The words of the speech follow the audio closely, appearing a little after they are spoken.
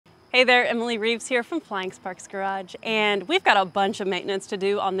Hey there, Emily Reeves here from Flying Sparks Garage, and we've got a bunch of maintenance to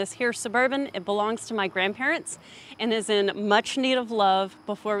do on this here Suburban. It belongs to my grandparents and is in much need of love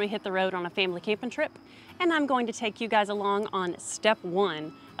before we hit the road on a family camping trip. And I'm going to take you guys along on step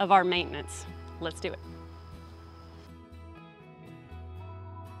one of our maintenance. Let's do it.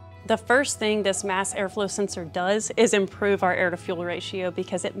 The first thing this mass airflow sensor does is improve our air-to-fuel ratio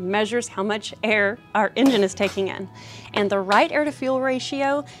because it measures how much air our engine is taking in. And the right air-to-fuel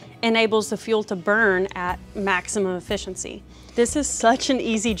ratio enables the fuel to burn at maximum efficiency. This is such an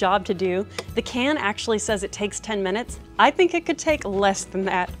easy job to do. The can actually says it takes 10 minutes. I think it could take less than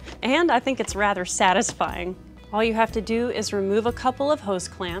that, and I think it's rather satisfying. All you have to do is remove a couple of hose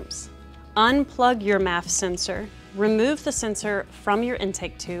clamps, unplug your MAF sensor, remove the sensor from your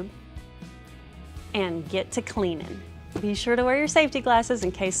intake tube, and get to cleaning. Be sure to wear your safety glasses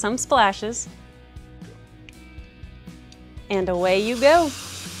in case some splashes. And away you go.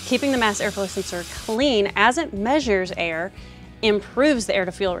 Keeping the mass airflow sensor clean as it measures air improves the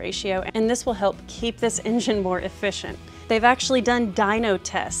air-to-fuel ratio, and this will help keep this engine more efficient. They've actually done dyno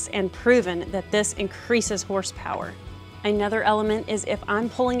tests and proven that this increases horsepower. Another element is if I'm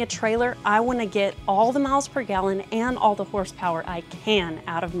pulling a trailer, I want to get all the miles per gallon and all the horsepower I can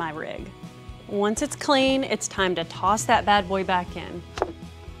out of my rig. Once it's clean, it's time to toss that bad boy back in.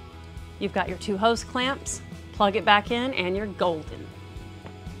 You've got your 2 hose clamps, plug it back in, and you're golden.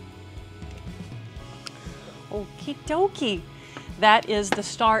 Okie dokie. That is the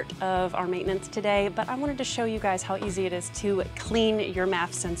start of our maintenance today, but I wanted to show you guys how easy it is to clean your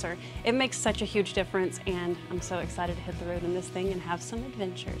MAF sensor. It makes such a huge difference, and I'm so excited to hit the road in this thing and have some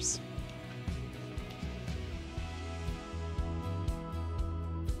adventures.